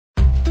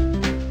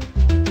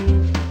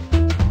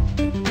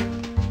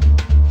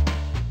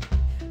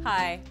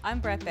Hi, I'm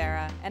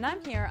Bara, and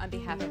I'm here on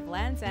behalf of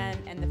Land's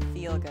End and the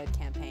Feel Good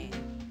campaign.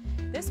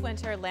 This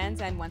winter,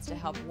 Land's End wants to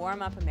help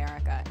warm up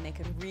America, and they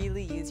could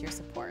really use your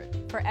support.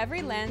 For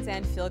every Land's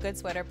End Feel Good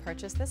sweater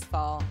purchased this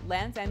fall,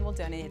 Land's End will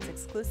donate its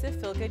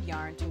exclusive Feel Good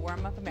yarn to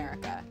Warm Up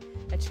America,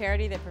 a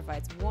charity that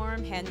provides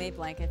warm, handmade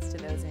blankets to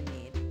those in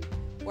need.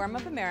 Warm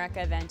Up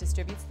America then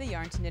distributes the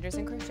yarn to knitters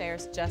and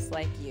crocheters just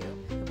like you,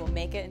 who will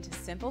make it into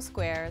simple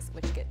squares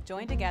which get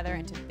joined together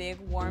into big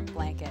warm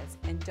blankets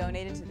and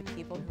donated to the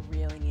people who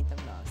really need them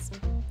most.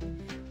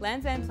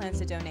 Land's End plans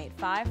to donate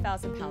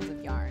 5,000 pounds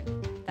of yarn.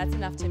 That's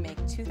enough to make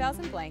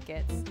 2,000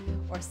 blankets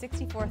or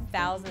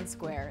 64,000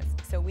 squares,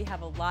 so we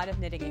have a lot of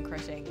knitting and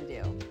crocheting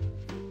to do.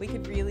 We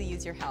could really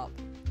use your help.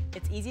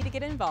 It's easy to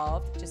get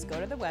involved. Just go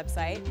to the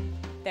website.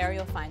 There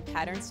you'll find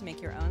patterns to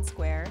make your own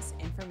squares,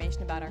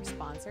 information about our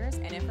sponsors,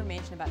 and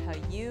information about how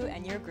you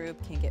and your group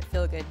can get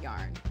Feel Good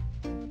yarn.